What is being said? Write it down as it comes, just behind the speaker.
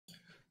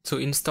To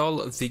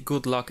install the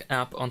Good Luck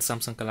app on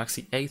Samsung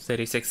Galaxy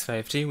A36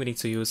 5G, we need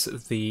to use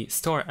the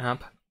Store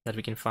app that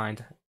we can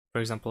find,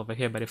 for example, over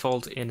here by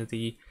default in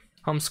the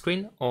home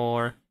screen,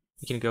 or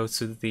you can go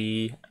to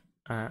the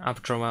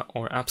app drawer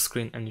or app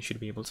screen and you should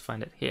be able to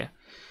find it here.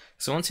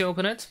 So once you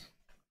open it,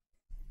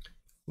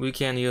 we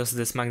can use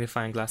this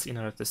magnifying glass in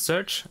order to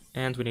search,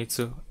 and we need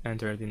to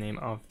enter the name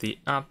of the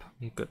app,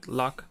 Good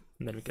Luck,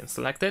 and then we can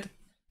select it.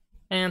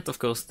 And of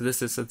course,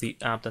 this is the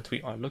app that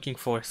we are looking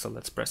for, so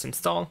let's press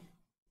install.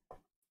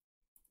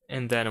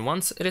 And then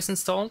once it is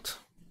installed,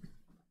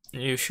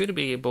 you should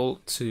be able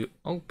to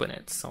open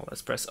it. So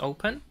let's press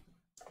open.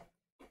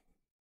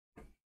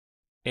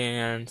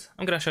 And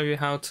I'm gonna show you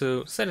how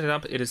to set it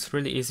up. It is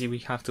really easy. We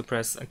have to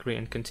press agree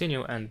and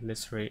continue, and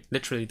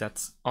literally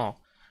that's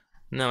all.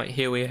 Now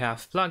here we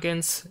have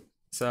plugins,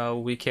 so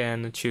we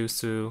can choose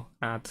to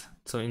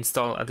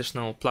install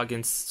additional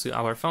plugins to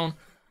our phone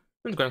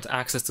and grant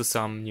access to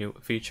some new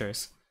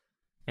features.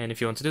 And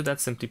if you want to do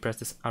that, simply press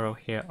this arrow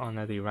here on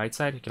the right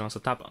side. You can also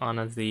tap on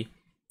the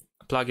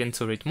plugin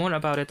to read more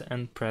about it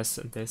and press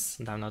this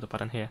download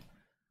button here.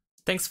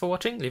 Thanks for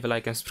watching, leave a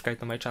like and subscribe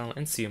to my channel,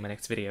 and see you in my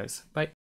next videos. Bye!